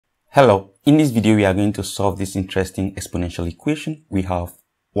Hello, in this video we are going to solve this interesting exponential equation. We have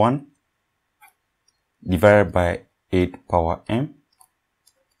 1 divided by 8 power m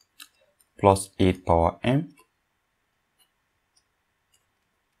plus 8 power m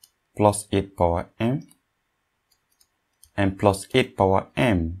plus 8 power m and plus 8 power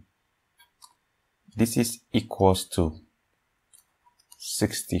m. This is equals to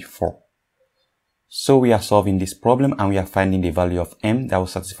 64. So we are solving this problem and we are finding the value of m that will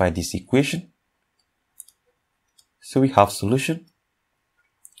satisfy this equation. So we have solution.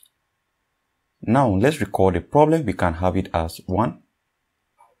 Now let's record the problem. We can have it as 1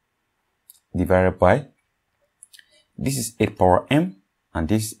 divided by, this is 8 power m and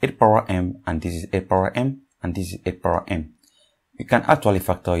this is 8 power m and this is 8 power m and this is 8 power m. We can actually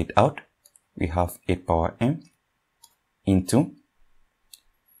factor it out. We have 8 power m into,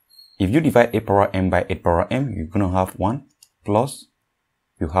 if you divide 8 power m by 8 power m, you're going to have 1 plus,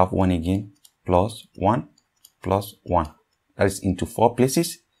 you have 1 again, plus 1 plus 1. That is into 4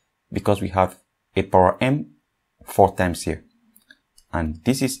 places because we have 8 power m 4 times here. And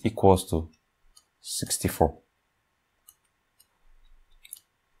this is equals to 64.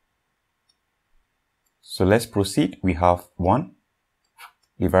 So let's proceed. We have 1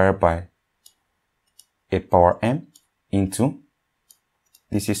 divided by 8 power m into,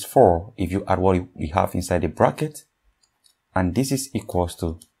 this is 4 if you add what we have inside the bracket, and this is equals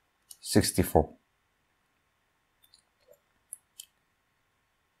to 64.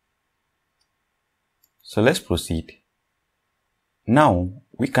 So let's proceed. Now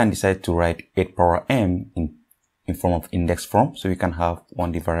we can decide to write 8 power m in form of index form. So we can have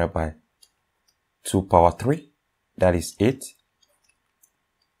 1 divided by 2 power 3, that is 8,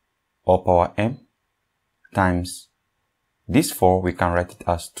 all power m, times this 4, we can write it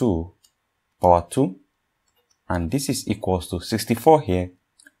as 2 power 2, and this is equals to 64 here.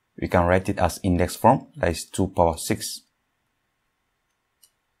 We can write it as index form, that is 2 power 6.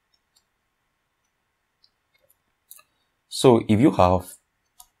 So if you have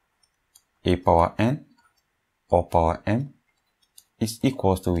a power n or power m is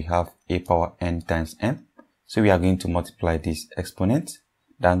equals to, we have a power n times m. So we are going to multiply this exponent.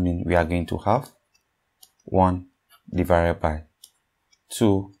 That means we are going to have 1 divided by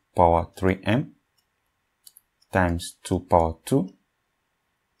 2 power 3m times 2 power 2.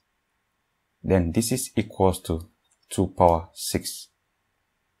 Then this is equals to 2 power 6.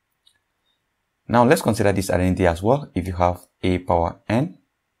 Now let's consider this identity as well. If you have a power n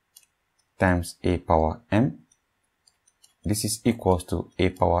times a power m, this is equals to a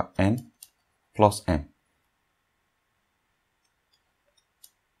power n plus m.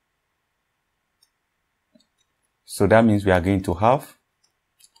 So that means we are going to have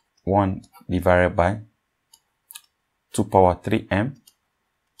 1 divided by 2 power 3m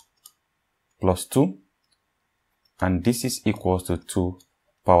plus 2, and this is equals to 2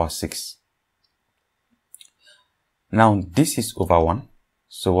 power 6. Now this is over 1.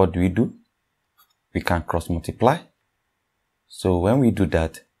 So what do? We can cross multiply. So when we do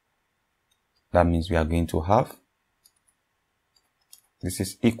that, that means we are going to have, this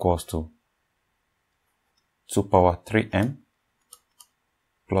is equals to 2 power 3m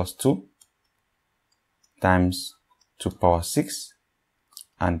plus 2 times 2 power 6,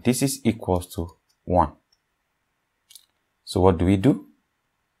 and this is equals to 1. So what do?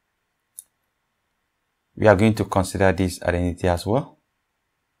 We are going to consider this identity as well.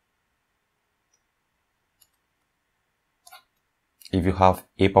 If you have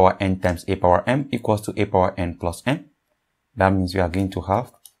a power n times a power m equals to a power n plus m, that means we are going to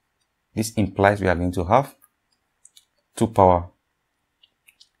have, this implies we are going to have 2 power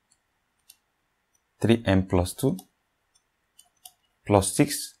 3m plus 2 plus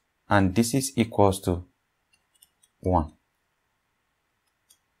 6, and this is equals to 1.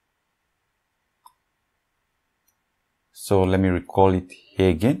 So let me recall it here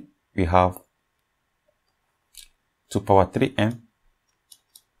again. We have 2 power 3m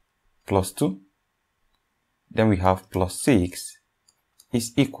plus 2, then we have plus 6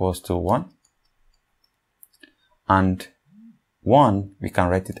 is equals to 1, and 1 we can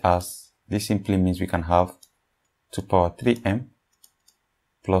write it as, this simply means we can have 2 power 3m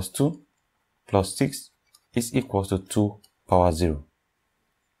plus 2 plus 6 is equals to 2 power 0.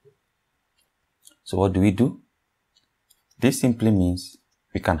 So what do? This simply means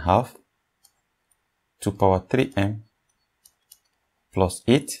we can have 2 power 3m plus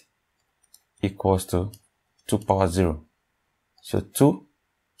 8 equals to 2 power 0. So 2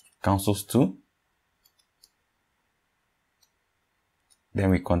 cancels 2.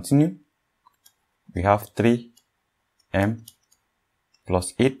 Then we continue. We have 3m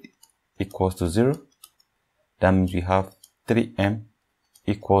plus 8 equals to 0. That means we have 3m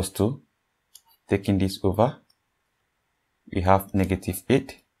equals to, taking this over, we have negative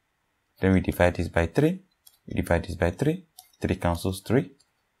 8. Then we divide this by 3. We divide this by 3. 3 cancels 3.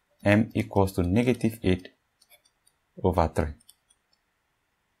 M equals to negative 8 over 3.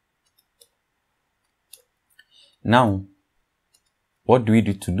 Now, what do we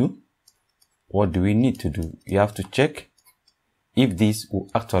need to do? What do we need to do? You have to check if this will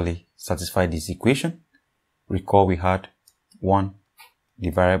actually satisfy this equation. Recall we had 1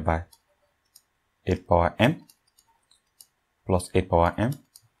 divided by 8 power m plus 8 power m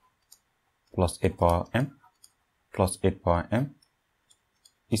plus 8 power m plus 8 power m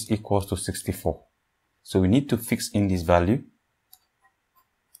is equals to 64. So we need to fix in this value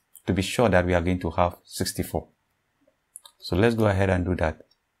to be sure that we are going to have 64. So let's go ahead and do that.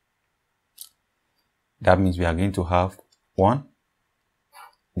 That means we are going to have 1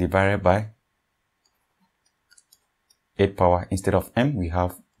 divided by 8 power, instead of m, we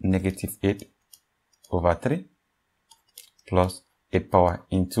have negative 8 over 3 plus 8 power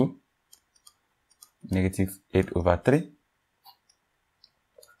into negative 8 over 3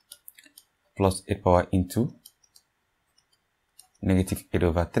 plus 8 power into negative 8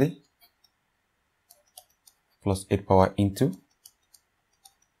 over 3 plus 8 power into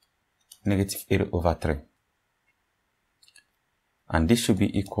negative 8 over 3. And this should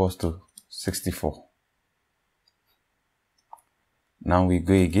be equals to 64. Now we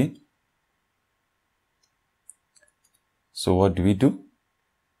go again. So what do?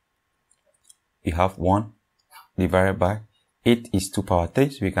 We have 1 divided by 8 is 2 power 3.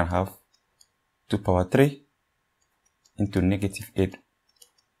 So we can have 2 power 3 into negative 8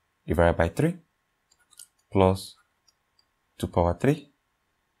 divided by 3 plus 2 power 3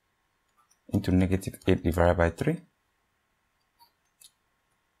 into negative 8 divided by 3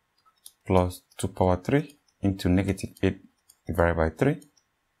 plus 2 power 3 into negative 8 divided by 3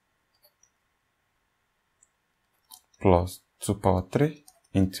 plus 2 power 3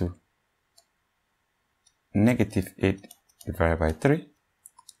 into negative 8 divided by 3,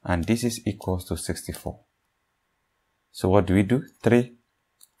 and this is equals to 64. So what do? 3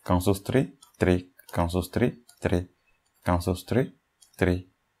 cancels 3, 3 cancels 3, 3 cancels 3, 3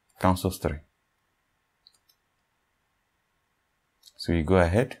 cancels 3. So we go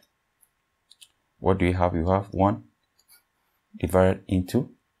ahead. What do we have? You have 1 divided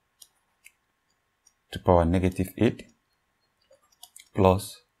into 2 power negative 8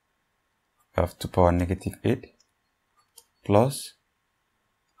 plus, we have 2 power negative 8 plus,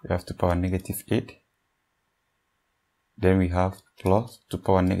 we have 2 power negative 8, then we have plus 2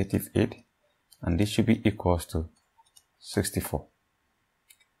 power negative 8, and this should be equals to 64.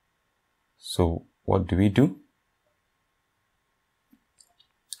 So what do?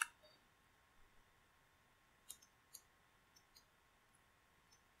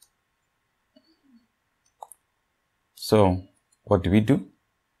 So what do?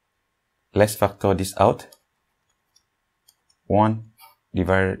 Let's factor this out. 1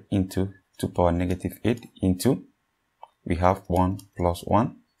 divided into 2 power negative 8 into, we have 1 plus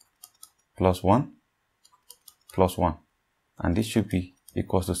 1 plus 1 plus 1, and this should be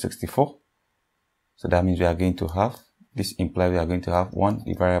equals to 64. So that means we are going to have, this implies we are going to have 1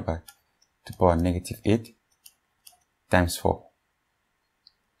 divided by 2 power negative 8 times 4,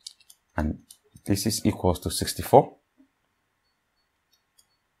 and this is equals to 64.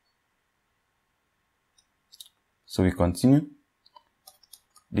 So we continue.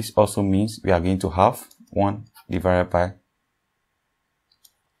 This also means we are going to have 1 divided by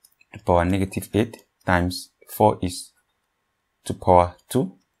 2 power negative 8 times 4 is 2 power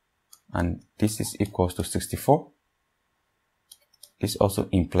 2, and this is equals to 64. This also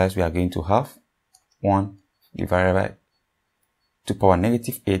implies we are going to have 1 divided by 2 power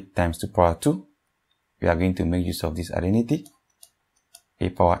negative 8 times 2 power 2. We are going to make use of this identity. A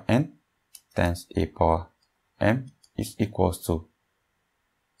power n times a power m is equals to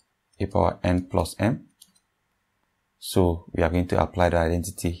a power n plus m. So we are going to apply the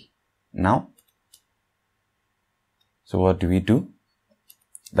identity now. So what do?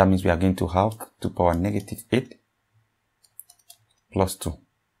 That means we are going to have 2 power negative 8 plus 2,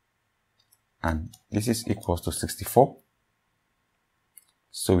 and this is equals to 64.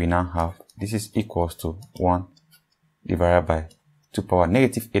 So we now have, this is equals to 1 divided by 2 power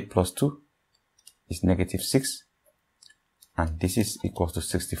negative 8 plus 2 is negative 6, and this is equals to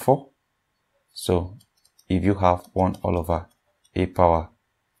 64. So if you have 1 all over a power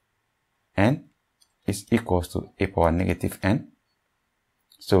n is equals to a power negative n,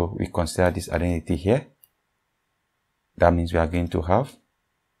 so we consider this identity here. That means we are going to have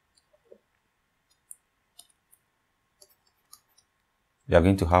we are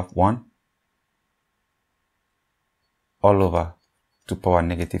going to have 1 all over 2 power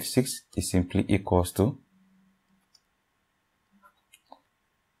negative 6 is simply equals to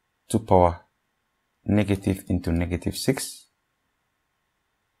 2 power negative into negative 6,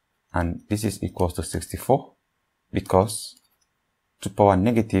 and this is equals to 64 because 2 power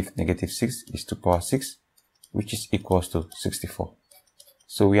negative negative 6 is 2 power 6, which is equals to 64.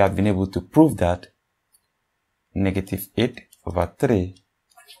 So we have been able to prove that negative 8 over 3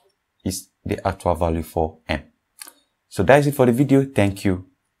 is the actual value for m. So that is it for the video. Thank you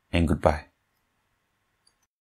and goodbye.